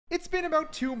been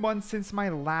about 2 months since my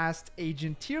last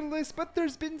agent tier list, but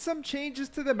there's been some changes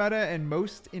to the meta, and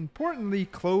most importantly,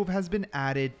 Clove has been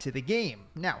added to the game.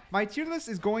 Now, my tier list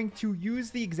is going to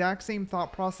use the exact same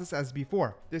thought process as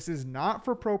before. This is not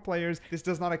for pro players. This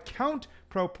does not account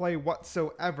pro play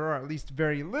whatsoever, or at least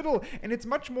very little, and it's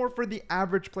much more for the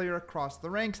average player across the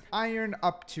ranks, Iron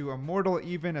up to Immortal,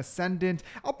 even Ascendant.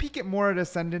 I'll peak it more at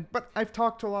Ascendant, but I've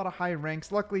talked to a lot of high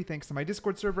ranks. Luckily, thanks to my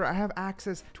Discord server, I have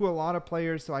access to a lot of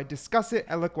players, so I discuss it,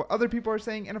 I look what other people are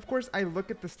saying, and of course, I look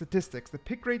at the statistics, the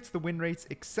pick rates, the win rates,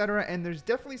 etc., and there's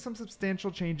definitely some substantial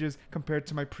changes compared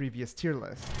to my previous tier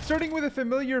list. Starting with a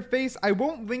familiar face, I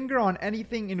won't linger on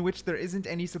anything in which there isn't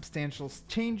any substantial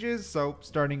changes, so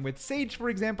starting with Sage, for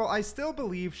example, I still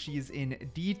believe she's in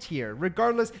D tier.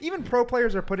 Regardless, even pro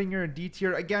players are putting her in D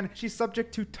tier. Again, she's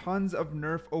subject to tons of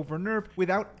nerf over nerf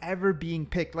without ever being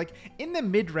picked. Like in the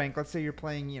mid rank, let's say you're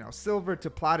playing, silver to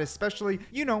plat especially,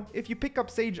 if you pick up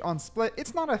Sage on split,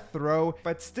 it's not a throw,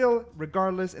 but still,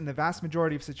 regardless, in the vast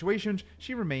majority of situations,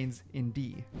 she remains in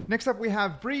D. Next up, we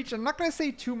have Breach. I'm not going to say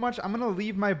too much. I'm going to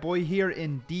leave my boy here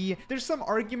in D. There's some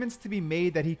arguments to be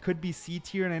made that he could be C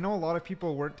tier, and I know a lot of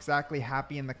people weren't exactly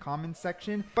happy in the comments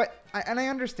section, but I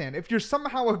understand. If you're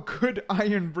somehow a good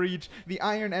Iron Breach, the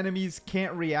Iron enemies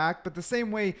can't react, but the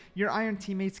same way your Iron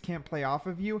teammates can't play off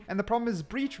of you. And the problem is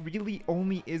Breach really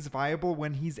only is viable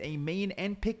when he's a main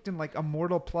and picked in like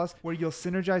Immortal Plus, where you'll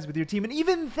synergize with your team. And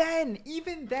even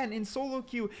then, in solo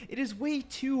queue, it is way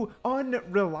too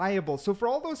unreliable. So for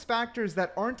all those factors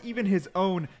that aren't even his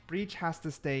own, Breach has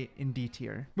to stay in D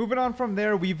tier. Moving on from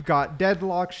there, we've got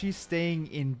Deadlock. She's staying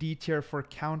in D tier for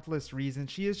countless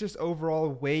reasons. She is just overall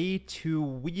way too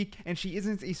weak, and she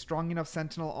isn't a strong enough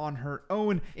sentinel on her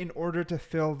own in order to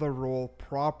fill the role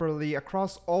properly.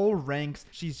 Across all ranks,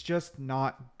 she's just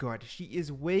not good. She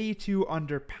is way too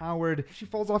underpowered. She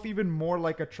falls off even more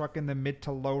like a truck in the mid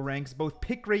to low ranks, both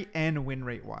pick rate and win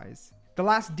rate wise. The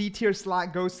last D tier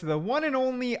slot goes to the one and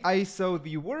only ISO,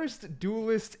 the worst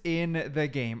duelist in the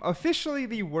game. Officially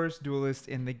the worst duelist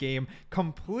in the game,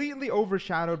 completely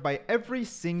overshadowed by every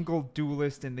single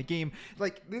duelist in the game.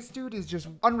 Like, this dude is just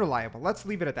unreliable. Let's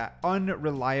leave it at that.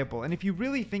 Unreliable. And if you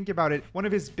really think about it, one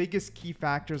of his biggest key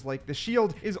factors, like the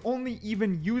shield, is only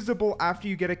even usable after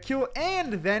you get a kill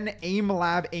and then aim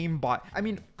lab, aimbot. I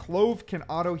mean, Clove can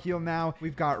auto heal now.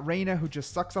 We've got Reyna, who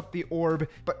just sucks up the orb,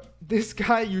 but this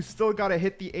guy, you still gotta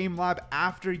hit the aim lab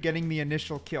after getting the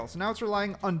initial kill. So now it's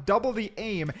relying on double the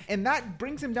aim, and that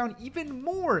brings him down even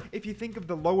more if you think of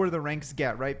the lower the ranks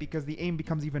get, right? Because the aim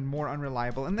becomes even more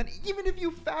unreliable. And then even if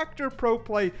you factor pro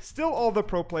play, still all the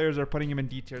pro players are putting him in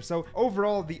D tier. So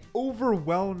overall, the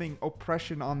overwhelming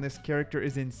oppression on this character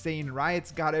is insane.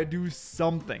 Riot's gotta do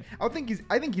something. I think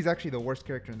he's actually the worst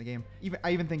character in the game.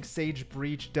 I even think Sage,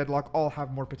 Breach, Deadlock all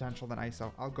have more potential than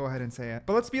ISO. I'll go ahead and say it.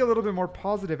 But let's be a little bit more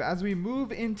positive. As we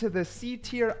move into the C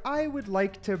tier, I would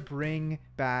like to bring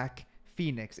back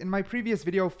Phoenix. In my previous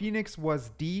video, Phoenix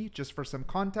was D, just for some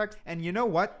context, and you know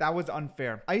what? That was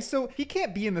unfair. ISO, he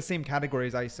can't be in the same category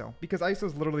as ISO, because ISO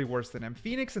is literally worse than him.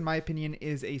 Phoenix, in my opinion,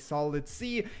 is a solid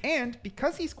C, and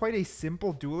because he's quite a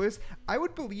simple duelist, I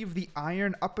would believe the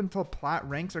Iron up until plat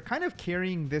ranks are kind of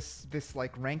carrying this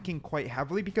like ranking quite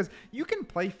heavily, because you can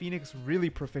play Phoenix really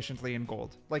proficiently in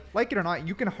gold. Like it or not,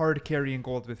 you can hard carry in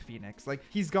gold with Phoenix. Like,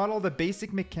 he's got all the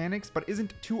basic mechanics, but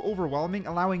isn't too overwhelming,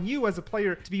 allowing you as a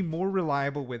player to be more reliable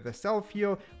with the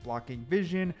self-heal, blocking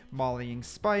vision, mollying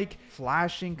spike,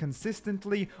 flashing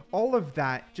consistently. All of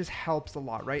that just helps a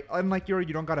lot, right? Unlike you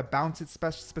don't gotta bounce it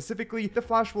specifically, the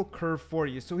flash will curve for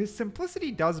you. So his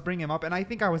simplicity does bring him up, and I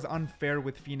think I was unfair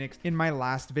with Phoenix in my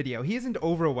last video. He isn't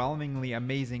overwhelmingly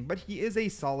amazing, but he is a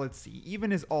solid C.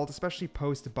 Even his ult, especially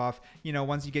post buff,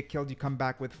 once you get killed, you come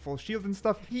back with full shield and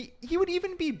stuff. He would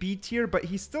even be B tier, but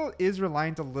he still is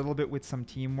reliant a little bit with some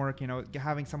teamwork,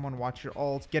 having someone watch your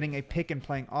ult, getting a pick and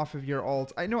playing off of your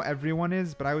ult. I know everyone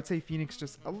is, but I would say Phoenix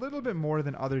just a little bit more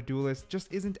than other duelists,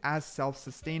 just isn't as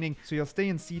self-sustaining, so you'll stay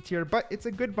in C tier, but it's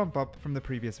a good bump up from the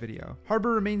previous video.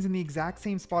 Harbor remains in the exact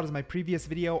same spot as my previous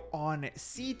video on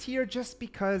C tier, just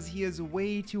because he is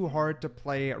way too hard to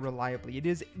play reliably. It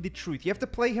is the truth. You have to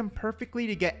play him perfectly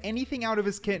to get anything out of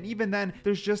his kit, and even then,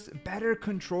 there's just better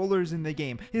controllers in the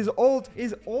game. His ult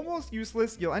is almost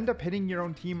useless. You'll end up hitting your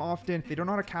own team often. They don't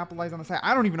know how to capitalize on the site.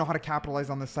 I don't even know how to capitalize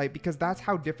on the site, because because that's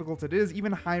how difficult it is.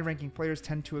 Even high-ranking players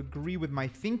tend to agree with my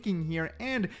thinking here,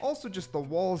 and also just the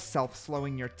walls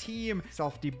self-slowing your team,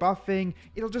 self-debuffing.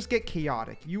 It'll just get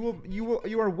chaotic.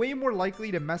 You are way more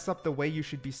likely to mess up the way you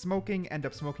should be smoking, end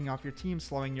up smoking off your team,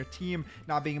 slowing your team,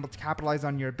 not being able to capitalize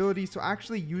on your abilities. So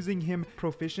actually using him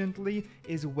proficiently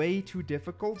is way too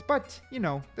difficult. But you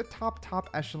know, the top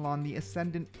echelon, the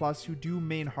Ascendant Plus, who do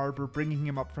main Harbor, bringing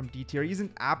him up from D tier, he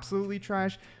isn't absolutely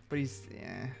trash, but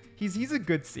he's a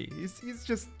good C. He's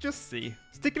just C.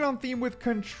 Sticking on theme with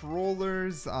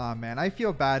controllers, man, I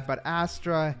feel bad, but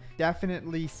Astra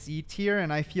definitely C tier,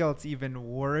 and I feel it's even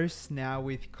worse now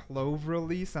with Clove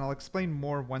release, and I'll explain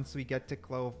more once we get to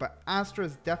Clove. But Astra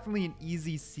is definitely an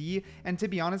easy C, and to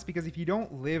be honest, because if you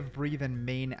don't live, breathe, and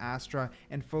main Astra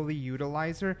and fully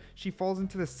utilize her, she falls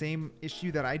into the same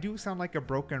issue that I do sound like a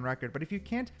broken record. But if you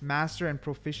can't master and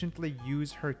proficiently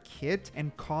use her kit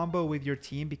and combo with your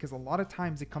team, because a lot of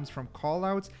times it comes from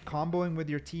callouts, comboing with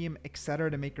your team, etc.,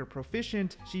 to make her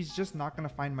proficient, she's just not going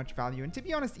to find much value. And to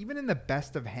be honest, even in the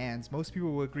best of hands, most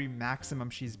people will agree maximum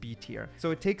she's B tier.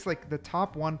 So it takes like the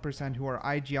top 1% who are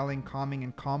IGLing, calming,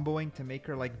 and comboing to make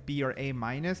her like B or A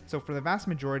minus. So for the vast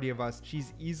majority of us,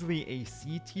 she's easily a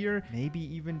C tier, maybe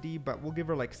even D, but we'll give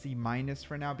her like C minus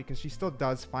for now, because she still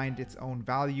does find its own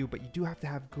value, but you do have to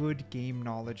have good game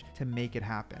knowledge to make it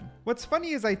happen. What's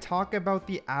funny is I talk about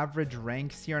the average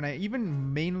ranks here, and I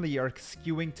even mainly are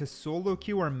skewing to solo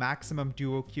queue or maximum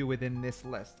duo queue within this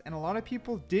list. And a lot of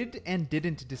people did and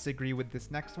didn't disagree with this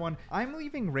next one. I'm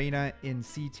leaving Reyna in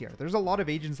C tier. There's a lot of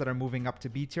agents that are moving up to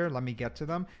B tier. Let me get to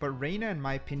them. But Reyna, in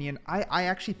my opinion, I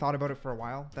actually thought about it for a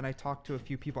while. Then I talked to a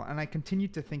few people, and I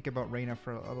continued to think about Reyna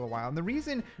for a little while. And the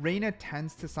reason Reyna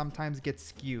tends to sometimes get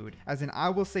skewed, as in I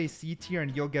will say C tier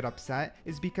and you'll get upset,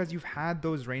 is because you've had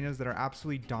those Reynas that are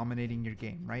absolutely dominating your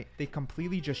game, right? They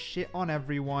completely just shit on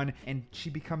everyone, and she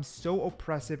becomes so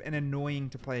oppressive and annoying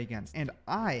to play against. And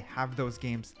I have those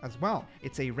games as well.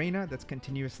 It's a Reyna that's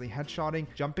continuously headshotting,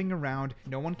 jumping around,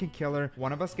 no one can kill her.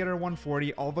 One of us get her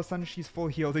 140, all of a sudden she's full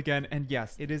healed again, and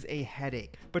yes, it is a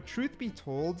headache. But truth be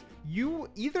told, you'll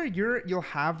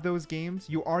have those games,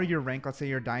 you are your rank, let's say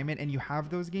you're diamond, and you have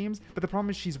those games, but the problem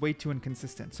is she's way too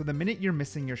inconsistent. So the minute you're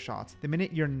missing your shots, the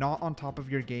minute you're not on top of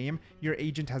your game, your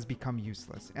agent has become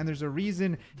useless. And there's a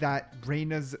reason that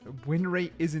Reyna's win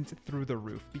rate isn't through the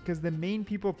roof, because the main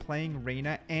people playing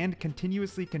Reyna and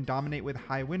continuously can dominate with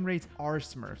high win rates are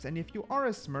Smurfs. And if you are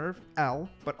a Smurf, L,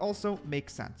 but also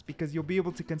makes sense, because you'll be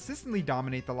able to consistently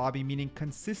dominate the lobby, meaning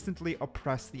consistently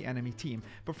oppress the enemy team.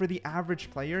 But for the average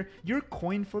player, you're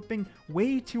coin flipping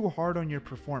way too hard on your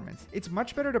performance. It's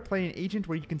much better to play an agent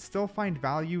where you can still find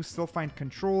value, still find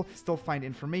control, still find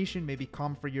information, maybe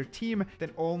calm for your team,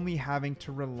 than only having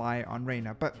to rely on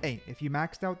Reyna. But hey, if you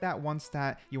maxed out that one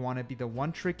stat, you want to be the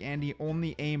one trick Andy,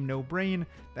 only aim, no brain,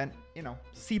 then, you know,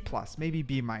 C plus, maybe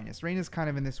B minus. Reyna's kind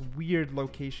of in this weird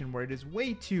location where it is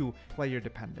way too player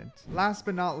dependent. Last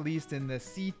but not least in the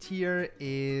C tier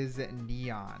is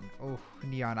Neon. Oh,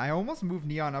 Neon. I almost moved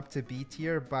Neon up to B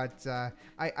tier, but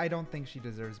I don't think she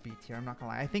deserves B tier. I'm not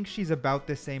gonna lie. I think she's about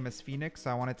the same as Phoenix,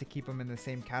 so I wanted to keep them in the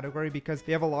same category because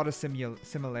they have a lot of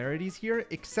similarities here,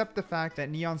 except the fact that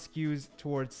Neon skews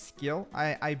towards skill.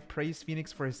 I praise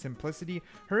Phoenix for his simplicity.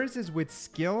 Hers is with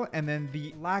skill and then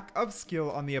the lack of skill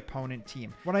on the opponent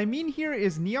team. What I mean here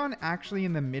is Neon actually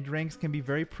in the mid ranks can be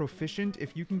very proficient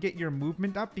if you can get your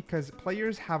movement up, because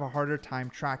players have a harder time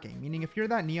tracking. Meaning if you're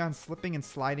that Neon slipping and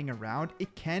sliding around,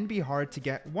 it can be hard to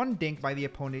get one dink by the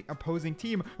opposing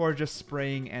team who are just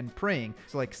spraying and praying.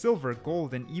 So like silver,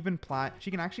 gold, and even plat,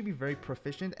 she can actually be very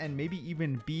proficient and maybe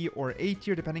even B or A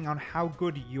tier depending on how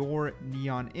good your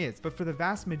Neon is. But for the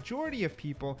vast majority of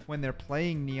people, when they're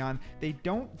playing Neon, they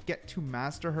don't get to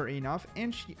master her enough,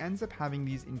 and she ends up having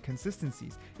these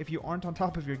inconsistencies. If you aren't on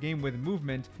top of your game with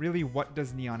movement, really what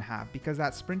does Neon have? Because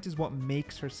that sprint is what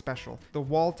makes her special. The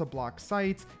wall to block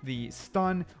sights, the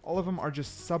stun, all of them are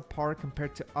just subpar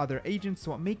compared to other agents.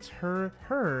 So what makes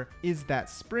her is that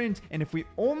sprint. And if we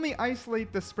only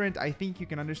isolate the sprint, I think you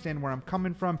can understand where I'm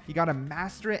coming from. You gotta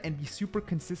master it and be super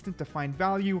consistent to find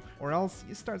value, or else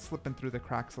you start slipping through the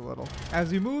cracks a little.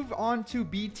 As we move on to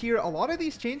B tier, a lot of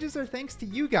these changes are thanks to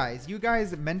you guys. You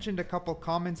guys mentioned a couple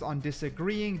comments on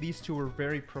disagreeing. These two were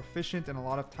very proficient and a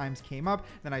lot of times came up.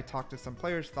 Then I talked to some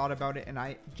players, thought about it, and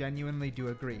I genuinely do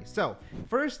agree. So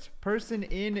first person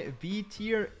in B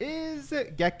tier is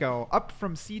Gecko, up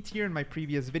from C tier in my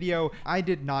previous video. I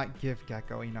did not give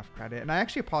Gecko enough credit, and I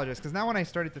actually apologize, because now when I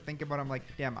started to think about it, I'm like,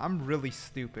 damn, I'm really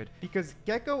stupid, because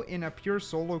Gecko in a pure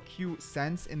solo queue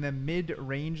sense in the mid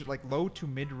range, like low to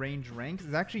mid range ranks,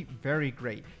 is actually very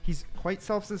great. He's quite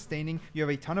self-sustaining. You have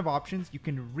a ton of options, you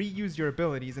can reuse your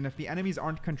abilities, and if the enemies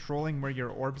aren't controlling where your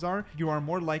orbs are, you are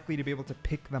more likely to be able to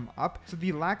pick them up. So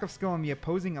the lack of skill on the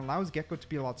opposing allows Gekko to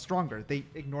be a lot stronger. They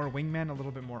ignore wingman a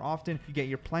little bit more often. You get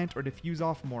your plant or diffuse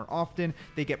off more often.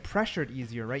 They get pressured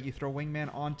easier, right? You throw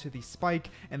wingman onto the spike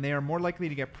and they are more likely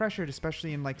to get pressured,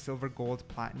 especially in like silver, gold,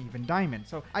 platinum, even diamond.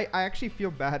 So I actually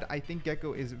feel bad. I think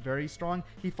Gekko is very strong.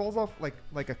 He falls off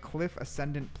like a cliff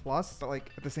ascendant plus, but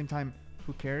like at the same time,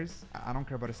 who cares? I don't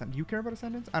care about Ascendant. You care about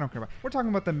Ascendants? I don't care about. We're talking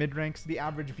about the mid ranks, the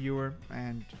average viewer,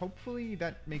 and hopefully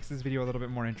that makes this video a little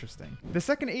bit more interesting. The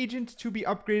second agent to be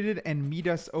upgraded and meet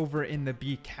us over in the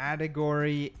B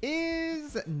category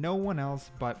is no one else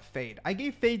but Fade. I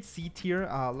gave Fade C tier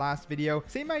last video.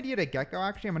 Same idea to Gekko,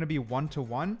 actually. I'm going to be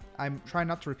 1-to-1. I'm trying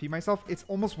not to repeat myself. It's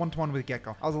almost 1-to-1 with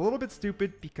Gekko. I was a little bit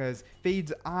stupid because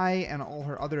Fade's eye and all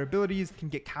her other abilities can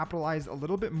get capitalized a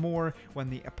little bit more when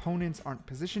the opponents aren't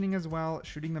positioning as well,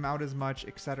 shooting them out as much,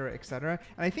 etc, etc.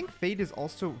 And I think Fade is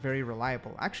also very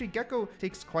reliable. Actually, Gekko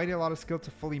takes quite a lot of skill to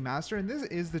fully master, and this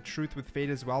is the truth with Fade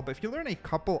as well. But if you learn a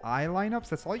couple eye lineups,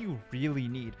 that's all you really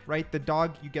need, right? The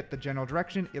dog, you get the general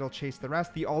direction, it'll chase the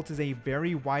rest. The ult is a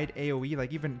very wide AoE,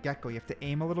 like even Gekko, you have to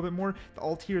aim a little bit more. The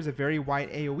ult here is a very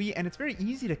wide AoE, and it's very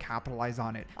easy to capitalize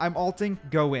on it. I'm ulting,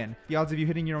 go in. The odds of you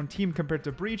hitting your own team compared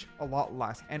to Breach, a lot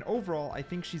less. And overall, I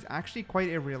think she's actually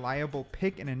quite a reliable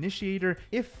pick and initiator.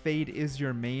 If Fade is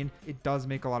your main, it does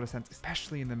make a lot of sense,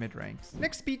 especially in the mid ranks.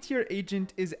 Next B tier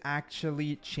agent is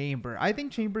actually Chamber. I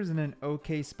think Chamber's in an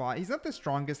okay spot. He's not the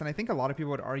strongest, and I think a lot of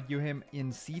people would argue him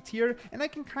in C tier, and I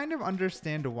can kind of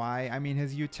understand why. I mean,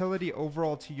 his utility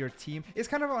overall to your team is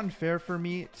kind of unfair for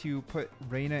me to put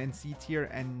Reyna in C tier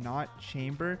and not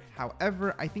Chamber.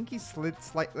 However, I think he's slid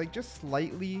just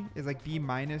slightly is like B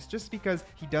minus, just because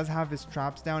he does have his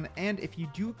traps down, and if you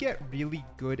do get really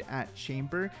good at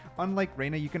Chamber, unlike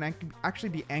Reyna, you can actually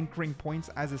be anchoring points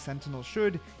as a sentinel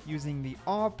should, using the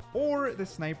op or the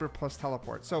sniper plus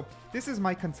teleport. So this is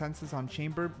my consensus on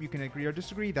Chamber. You can agree or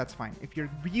disagree, that's fine. If you're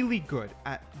really good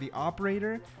at the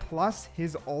operator plus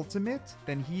his ultimate,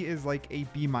 then he is like a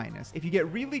B minus. If you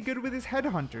get really good with his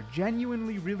headhunter,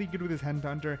 genuinely really good with his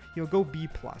headhunter, he'll go B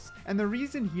plus. And the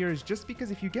reason here is just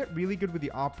because if you get really good with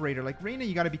the operator, like Reyna,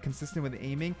 you got to be consistent with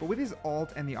aiming, but with his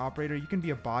ult and the operator, you can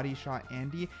be a body shot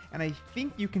Andy, and I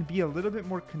think you can be a little bit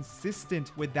more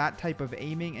consistent with that type of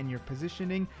aiming and your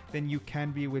positioning than you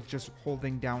can be with just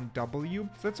holding down W.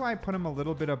 So that's why I put him a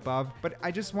little bit above, but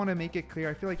I just want to make it clear,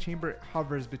 I feel like Chamber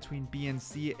hovers between B and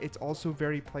C. It's also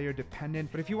very player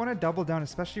dependent, but if you want to double down,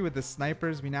 especially with the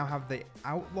snipers, we now have the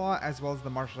Outlaw as well as the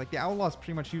Marshal. Like the Outlaw is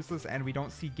pretty much useless and we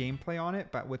don't see gameplay on it,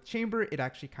 but with Chamber, it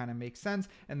actually kind of makes sense,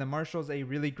 and the Marshal is a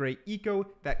really great eco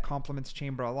that complements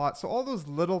Chamber a lot. So all those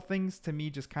little things to me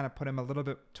just kind of put him a little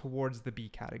bit towards the B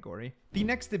category. The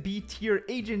next B tier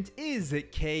agent is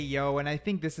KO, and I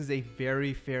think this is a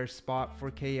very fair spot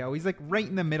for KO. He's like right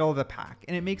in the middle of the pack,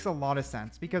 and it makes a lot of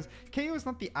sense because KO is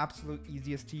not the absolute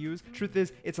easiest to use. Truth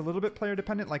is, it's a little bit player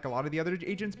dependent like a lot of the other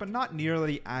agents, but not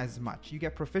nearly as much. You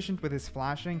get proficient with his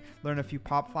flashing, learn a few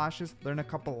pop flashes, learn a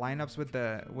couple lineups with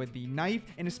the knife,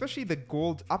 and especially the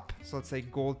gold up. So let's say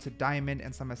gold to diamond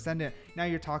and some ascendant. Now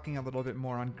you're talking a little bit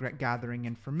more on gathering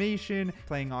information,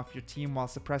 playing off your team while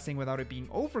suppressing without it being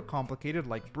overcomplicated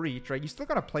like Breach, right? You still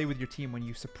gotta play with your team when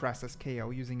you suppress as KO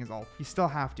using his ult. You still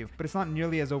have to, but it's not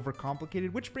nearly as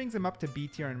overcomplicated, which brings him up to B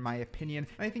tier in my opinion.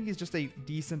 And I think he's just a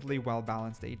decently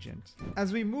well-balanced agent.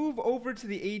 As we move over to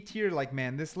the A tier, like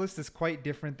man, this list is quite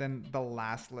different than the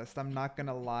last list. I'm not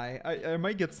gonna lie. I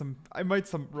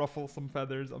might ruffle some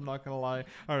feathers. I'm not gonna lie.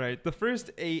 All right, the first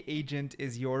A agent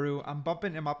is Yoru. I'm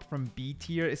bumping him up from B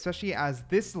tier, especially as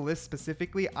this list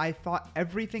specifically, I thought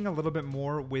everything a little bit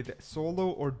more with solo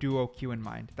or duo queue in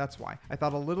mind. That's why I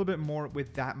thought a little bit more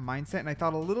with that mindset, and I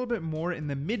thought a little bit more in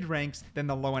the mid ranks than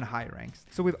the low and high ranks.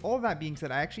 So with all that being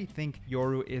said, I actually think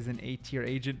Yoru is an A tier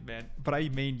agent, man, but I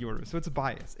main Yoru, so it's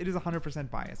biased. It is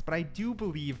 100% biased, but I do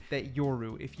believe that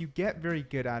Yoru, if you get very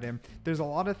good at him, there's a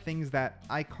lot of things that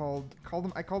I call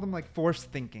them like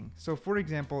forced thinking. So for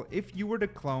example, if you were to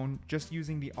clone just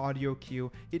using the audio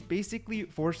cue, it basically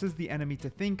forces the enemy to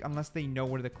think unless they know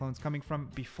where the clone's coming from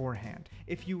beforehand.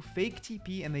 If you fake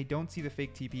TP and they don't see the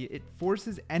fake TP, it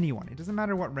forces anyone, it doesn't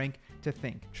matter what rank, to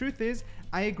think. Truth is,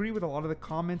 I agree with a lot of the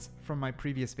comments from my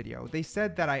previous video. They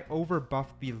said that I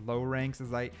overbuffed the low ranks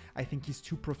as I think he's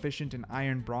too proficient in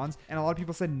Iron Bronze, and a lot of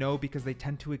people said no because they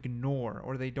tend to ignore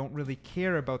or they don't really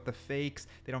care about the fakes,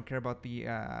 they don't care about the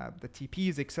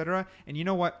TPs, etc. And you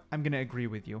know what? I'm gonna agree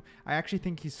with you. I actually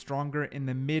think he's stronger in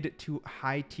the mid to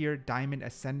high tier Diamond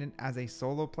Ascendant as a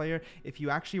solo player. If you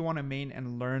actually want to main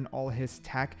and learn all his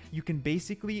tech, you can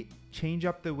basically change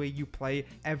up the way you play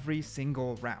every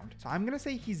single round. So I'm gonna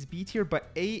say he's B tier, but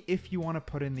A if you want to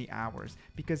put in the hours,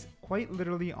 because quite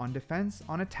literally on defense,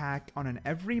 on attack, on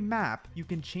every map, you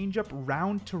can change up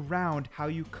round to round how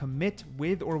you commit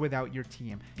with or without your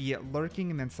team, be it lurking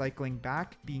and then cycling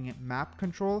back, being map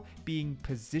control, being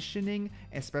positioning,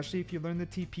 especially if you learn the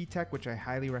TP tech, which I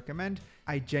highly recommend.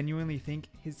 I genuinely think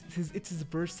it's his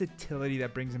versatility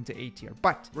that brings him to A tier.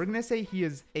 But we're gonna say he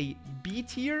is a B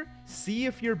tier, C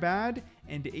if you're bad,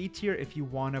 and A tier if you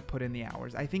want to put in the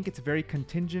hours. I think it's very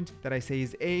contingent that I say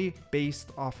is A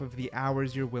based off of the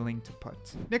hours you're willing to put.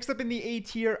 Next up in the A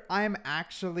tier, I'm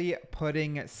actually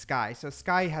putting Skye. So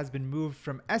Skye has been moved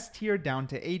from S tier down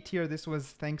to A tier. This was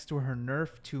thanks to her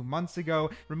nerf 2 months ago,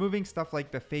 removing stuff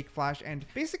like the fake flash. And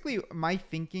basically my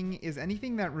thinking is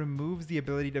anything that removes the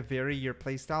ability to vary your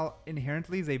playstyle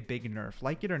inherently is a big nerf.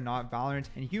 Like it or not, Valorant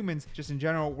and humans just in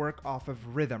general work off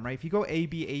of rhythm, right? If you go A,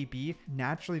 B, A, B,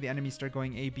 naturally the enemies start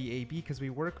going A, B, A, B, because we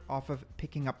work off of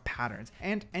picking up patterns.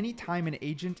 And anytime an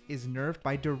agent is nerfed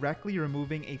by directly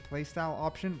removing a playstyle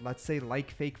option, let's say like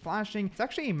fake flashing, it's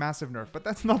actually a massive nerf, but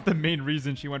that's not the main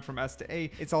reason she went from S to A.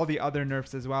 It's all the other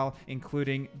nerfs as well,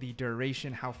 including the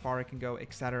duration, how far it can go,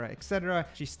 etc., etc.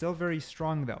 She's still very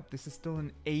strong though. This is still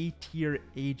an A tier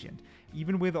agent.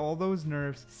 Even with all those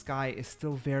nerfs, Skye is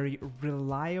still very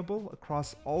reliable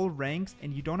across all ranks,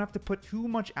 and you don't have to put too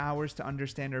much hours to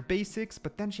understand her basics,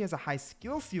 but then she has a high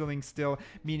skill ceiling still,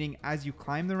 meaning as you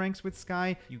climb the ranks with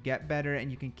Skye, you get better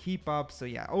and you can keep up. So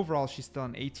yeah, overall, she's still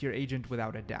an A tier agent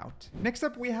without a doubt. Next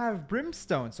up, we have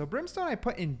Brimstone. So Brimstone I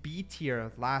put in B tier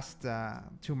last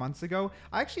 2 months ago.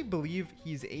 I actually believe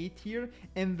he's A tier,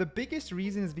 and the biggest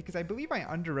reason is because I believe I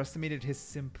underestimated his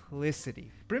simplicity.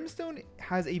 Brimstone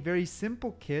has a very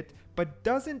simple kit, but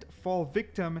doesn't fall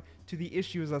victim to the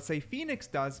issues, let's say Phoenix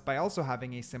does, by also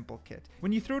having a simple kit.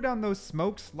 When you throw down those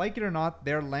smokes, like it or not,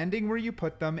 they're landing where you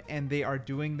put them and they are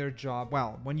doing their job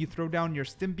well. When you throw down your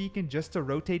stim beacon just to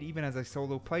rotate, even as a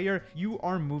solo player, you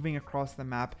are moving across the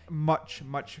map much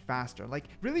faster. Like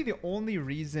really the only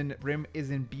reason Brim is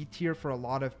in B tier for a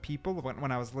lot of people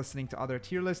when I was listening to other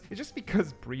tier lists is just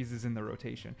because Breeze is in the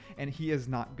rotation and he is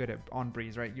not good on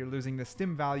Breeze, right? You're losing the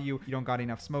stim value, you don't got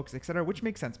enough smokes, etc., which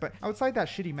makes sense. But outside that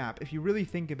shitty map, if you really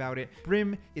think about it,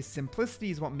 Brim is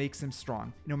simplicity is what makes him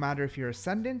strong. No matter if you're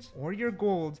Ascendant or you're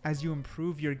Gold, as you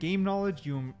improve your game knowledge,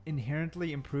 you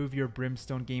inherently improve your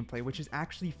Brimstone gameplay, which is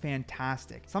actually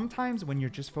fantastic. Sometimes when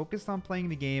you're just focused on playing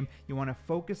the game, you want to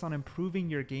focus on improving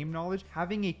your game knowledge.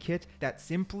 Having a kit that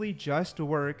simply just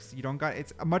works,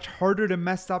 it's much harder to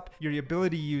mess up your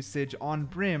ability usage on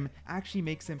Brim, actually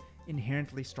makes him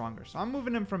inherently stronger. So I'm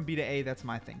moving him from B to A. That's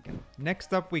my thinking.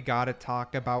 Next up, we gotta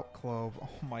talk about Clove.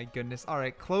 Oh my goodness. All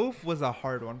right, Clove was a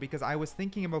hard one because I was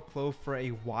thinking about Clove for a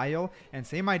while, and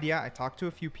same idea. I talked to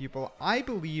a few people. I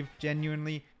believe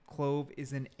genuinely Clove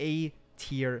is an A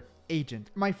tier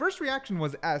agent. My first reaction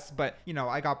was S, but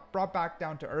I got brought back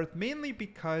down to earth mainly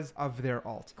because of their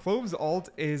ult. Clove's ult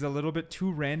is a little bit too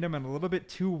random and a little bit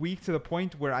too weak to the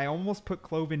point where I almost put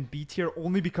Clove in B tier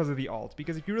only because of the ult.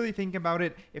 Because if you really think about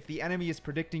it, if the enemy is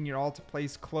predicting your ult,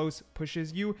 plays close,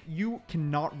 pushes you, you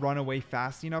cannot run away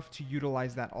fast enough to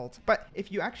utilize that ult. But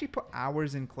if you actually put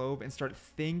hours in Clove and start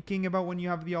thinking about when you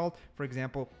have the ult, for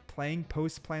example, playing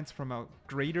post plants from a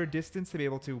greater distance to be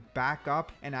able to back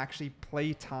up and actually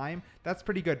play time, that's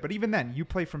pretty good. But even then, you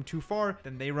play from too far,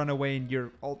 then they run away and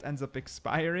your ult ends up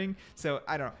expiring. So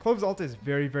I don't know. Clove's ult is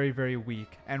very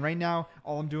weak. And right now,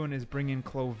 all I'm doing is bringing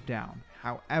Clove down.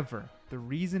 However, the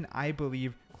reason I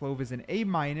believe Clove is an A-,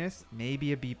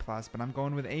 maybe a B+, but I'm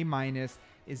going with A-,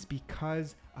 is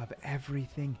because of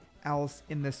everything else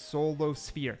in the solo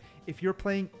sphere. If you're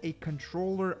playing a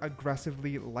controller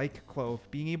aggressively like Clove,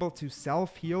 being able to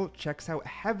self-heal checks out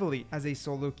heavily as a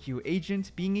solo queue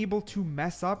agent. Being able to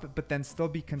mess up but then still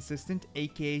be consistent,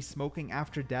 aka smoking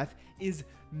after death, is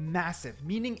massive.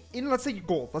 Meaning in, let's say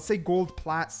gold,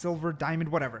 plat, silver, diamond,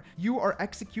 whatever, you are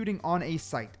executing on a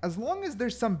site. As long as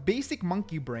there's some basic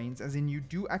monkey brains, as in you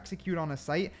do execute on a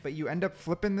site, but you end up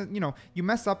flipping the, you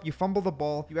mess up, you fumble the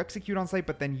ball, you execute on site,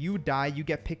 but then you die, you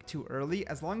get picked too early.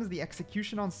 As long as the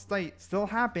execution on site still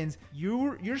happens,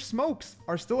 your smokes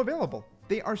are still available.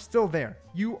 They are still there.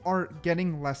 You are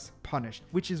getting less punished,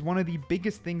 which is one of the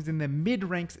biggest things in the mid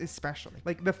ranks, especially.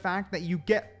 Like the fact that you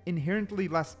get inherently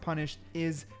less punished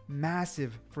is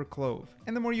massive for Clove.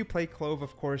 And the more you play Clove,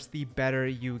 of course, the better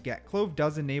you get. Clove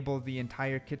does enable the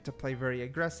entire kit to play very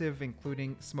aggressive,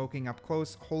 including smoking up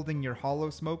close, holding your hollow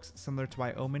smokes, similar to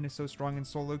why Omen is so strong in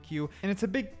solo queue. And it's a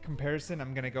big comparison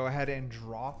I'm going to go ahead and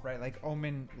drop, right? Like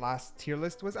Omen last tier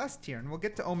list was S tier, and we'll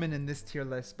get to Omen in this tier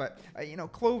list, but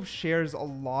Clove shares a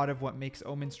lot of what makes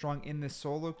Omen strong in this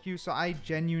solo queue, so I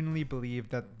genuinely believe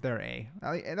that they're A.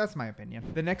 That's my opinion.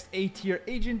 The next A tier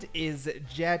agent is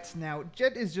Jett. Now,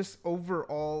 Jett is just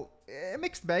overall a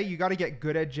mixed bag. You got to get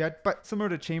good at Jett, but similar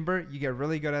to Chamber, you get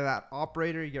really good at that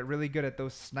operator, you get really good at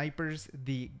those snipers.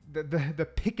 The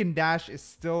pick and dash is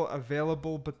still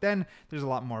available, but then there's a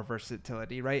lot more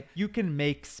versatility, right? You can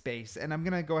make space, and I'm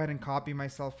gonna go ahead and copy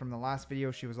myself from the last video.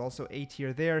 She was also A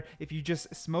tier there. If you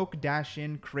just smoke, dash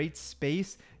in, create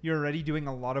space, you're already doing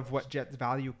a lot of what Jett's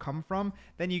value come from.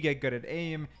 Then you get good at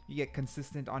aim, you get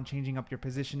consistent on changing up your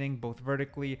positioning both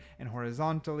vertically and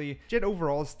horizontally. Jett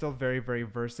overall is still very, very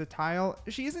versatile.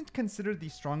 She isn't considered the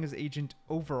strongest agent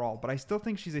overall, but I still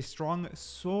think she's a strong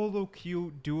solo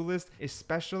queue duelist,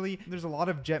 especially there's a lot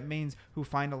of Jett mains who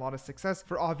find a lot of success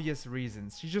for obvious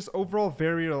reasons. She's just overall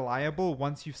very reliable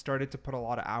once you've started to put a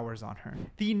lot of hours on her.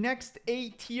 The next A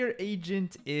tier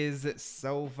agent is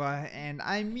Sova, and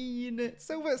I mean,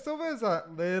 Sova is a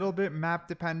little bit map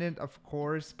dependent, of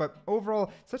course, but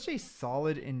overall such a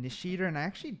solid initiator, and I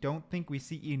actually don't think we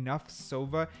see enough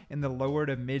Sova in the lower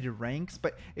to mid ranks.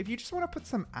 But if you just want to put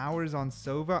some hours on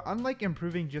Sova, unlike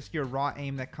improving just your raw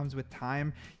aim that comes with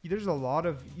time, there's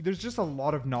just a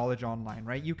lot of knowledge online,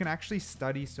 right? You can actually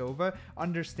study Sova,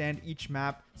 understand each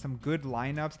map, some good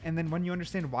lineups, and then when you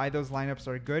understand why those lineups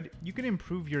are good, you can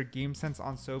improve your game sense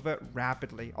on Sova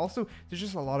rapidly. Also, there's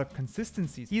just a lot of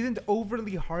consistencies. He isn't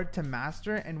overly hard to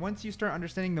master, and once you start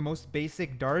understanding the most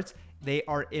basic darts, they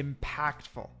are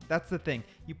impactful. That's the thing.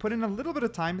 You put in a little bit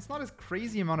of time. It's not as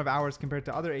crazy amount of hours compared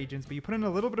to other agents, but you put in a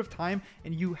little bit of time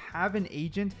and you have an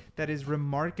agent that is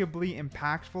remarkably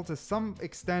impactful. To some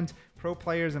extent, pro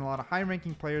players and a lot of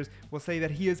high-ranking players will say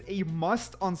that he is a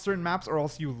must on certain maps or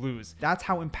else you lose. That's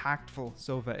how impactful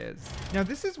Sova is. Now,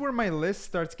 this is where my list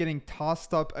starts getting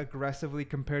tossed up aggressively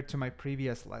compared to my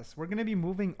previous list. We're going to be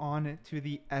moving on to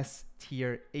the S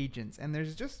tier agents, and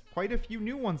there's just quite a few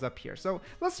new ones up here. So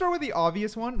let's start with the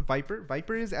obvious one, Viper.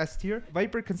 Viper is S tier.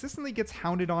 Viper consistently gets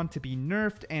hounded on to be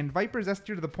nerfed, and Viper is S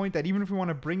tier to the point that even if we want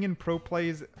to bring in pro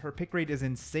plays, her pick rate is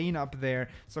insane up there.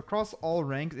 So across all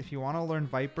ranks, if you want to learn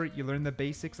Viper, you learn the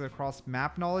basics across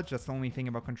map knowledge. That's the only thing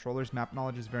about controllers. Map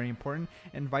knowledge is very important,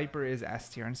 and Viper is S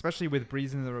tier, and especially with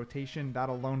Breeze in the rotation, that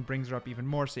alone brings her up even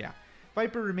more. So yeah,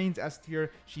 Viper remains S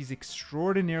tier. She's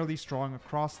extraordinarily strong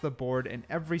across the board, and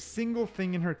every single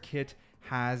thing in her kit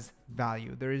has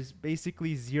value. There is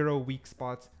basically zero weak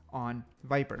spots on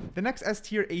Viper. The next S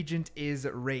tier agent is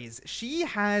Raze. She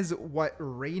has what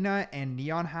Reyna and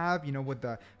Neon have, you know, with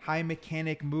the high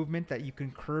mechanic movement that you can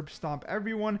curb stomp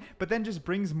everyone, but then just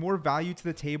brings more value to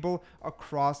the table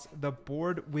across the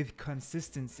board with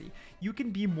consistency. You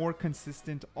can be more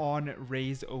consistent on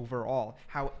Raze overall.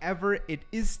 However, it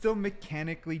is still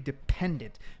mechanically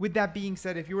dependent. With that being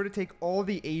said, if you were to take all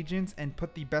the agents and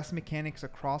put the best mechanics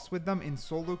across with them in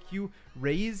solo queue,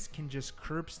 Raze can just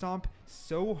curb stomp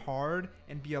so hard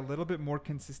and be a little bit more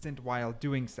consistent while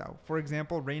doing so. For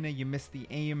example, Reyna, you miss the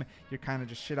aim, you're kind of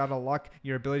just shit out of luck,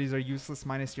 your abilities are useless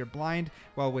minus your blind.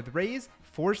 Well, with Raze,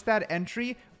 force that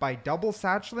entry by double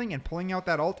satcheling and pulling out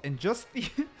that ult, and just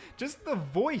the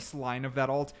voice line of that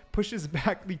ult pushes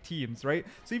back the teams, right?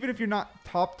 So even if you're not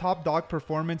top dog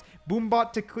performance,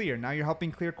 boombot to clear, now you're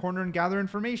helping clear corner and gather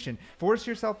information. Force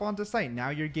yourself onto site, now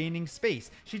you're gaining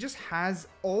space. She just has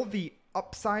all the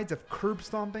upsides of curb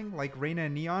stomping like Reyna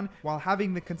and Neon while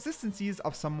having the consistencies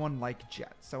of someone like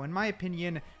Jett. So in my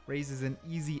opinion, Raze is an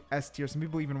easy S tier. Some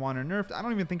people even want her nerfed. I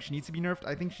don't even think she needs to be nerfed.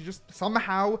 I think she just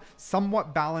somehow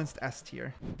somewhat balanced S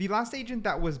tier. The last agent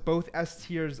that was both S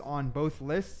tiers on both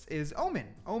lists is Omen.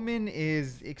 Omen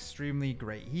is extremely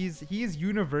great. He is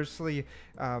universally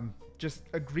just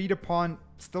agreed upon,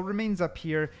 still remains up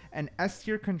here, an S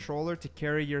tier controller to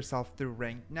carry yourself through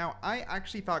rank. Now, I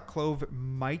actually thought Clove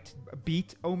might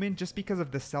beat Omen just because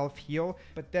of the self-heal,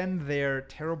 but then their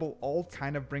terrible ult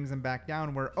kind of brings them back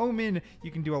down, where Omen,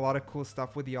 you can do a lot of cool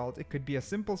stuff with the ult. It could be as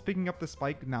simple as picking up the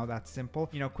spike. Now that's simple.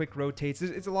 You know, quick rotates.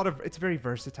 It's very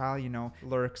versatile, you know,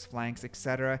 lurks, flanks,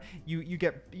 etc. You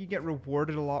get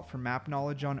rewarded a lot for map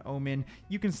knowledge on Omen.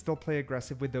 You can still play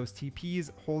aggressive with those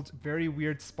TPs, hold very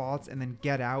weird spots, and then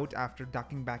get out after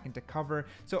ducking back into cover.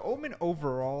 So Omen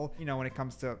overall, you know, when it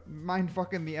comes to mind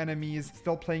fucking the enemies,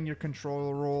 still playing your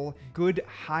control role, good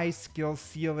high skill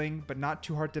ceiling, but not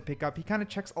too hard to pick up. He kind of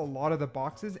checks a lot of the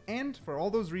boxes, and for all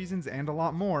those reasons and a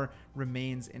lot more, more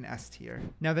remains in S tier.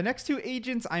 Now, the next two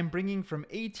agents I'm bringing from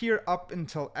A tier up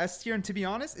until S tier, and to be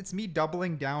honest, it's me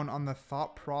doubling down on the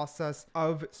thought process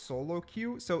of solo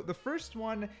queue. So the first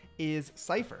one is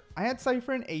Cypher. I had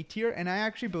Cypher in A tier, and I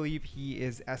actually believe he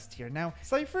is S tier. Now,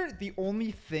 Cypher, the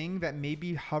only thing that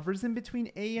maybe hovers in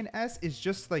between A and S is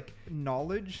just like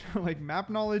knowledge, like map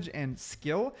knowledge and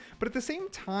skill. But at the same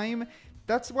time,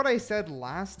 that's what I said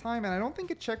last time, and I don't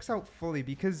think it checks out fully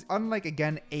because unlike,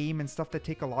 again, aim and stuff that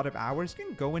take a lot of hours, you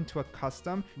can go into a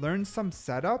custom, learn some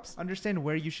setups, understand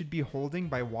where you should be holding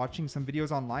by watching some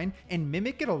videos online, and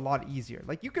mimic it a lot easier.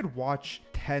 Like, you could watch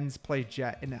Tens play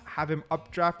Jet and have him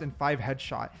updraft and 5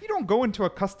 headshot. You don't go into a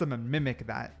custom and mimic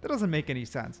that. That doesn't make any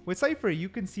sense. With Cypher, you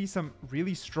can see some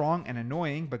really strong and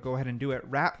annoying, but go ahead and do it,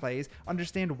 rat plays,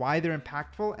 understand why they're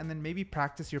impactful, and then maybe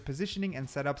practice your positioning and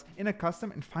setups in a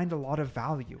custom and find a lot of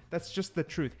value. That's just the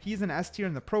truth. He's an S tier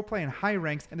in the pro play and high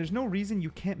ranks, and there's no reason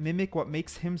you can't mimic what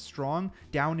makes him strong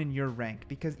down in your rank,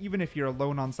 because even if you're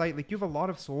alone on site, like, you have a lot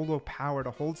of solo power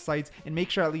to hold sites and make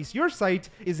sure at least your site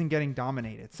isn't getting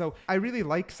dominated. So I really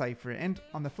like Cypher. And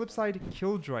on the flip side,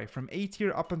 Killjoy from A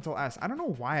tier up until S. I don't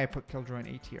know why I put Killjoy in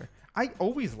A tier. I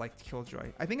always liked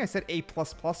Killjoy. I think I said A++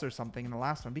 or something in the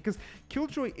last one, because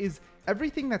Killjoy is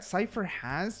everything that Cypher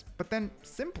has, but then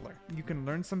simpler. You can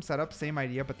learn some setups, same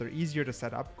idea, but they're easier to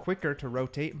set up, quicker to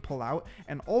rotate and pull out,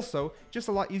 and also just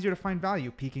a lot easier to find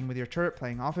value. Peeking with your turret,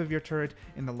 playing off of your turret.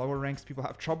 In the lower ranks, people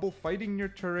have trouble fighting your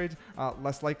turret,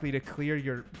 less likely to clear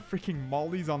your freaking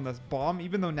mollies on this bomb,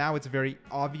 even though now it's very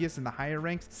obvious in the higher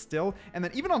ranks still. And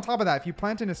then even on top of that, if you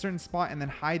plant in a certain spot and then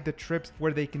hide the trips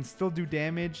where they can still do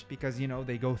damage because, you know,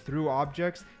 they go through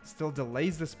objects, still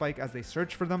delays the spike as they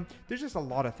search for them. There's just a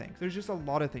lot of things. There's just a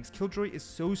lot of things. Killjoy is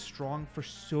so strong for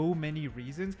so many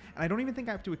reasons, and I don't even think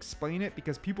I have to explain it,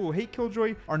 because people who hate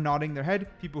Killjoy are nodding their head.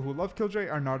 People who love Killjoy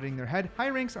are nodding their head. High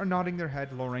ranks are nodding their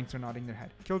head. Low ranks are nodding their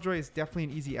head. Killjoy is definitely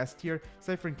an easy S tier.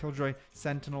 Cypher and Killjoy,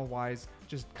 Sentinel wise,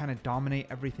 just kind of dominate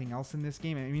everything else in this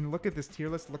game. I mean, look at this tier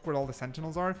list. Look where all the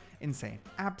Sentinels are. Insane.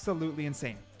 Absolutely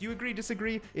insane. Do you agree,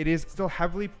 disagree? It is still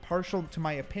heavily partial to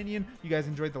my opinion. You guys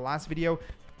enjoyed the last video.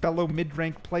 Fellow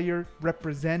mid-rank player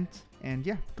represent. And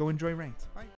yeah, go enjoy ranked. Bye.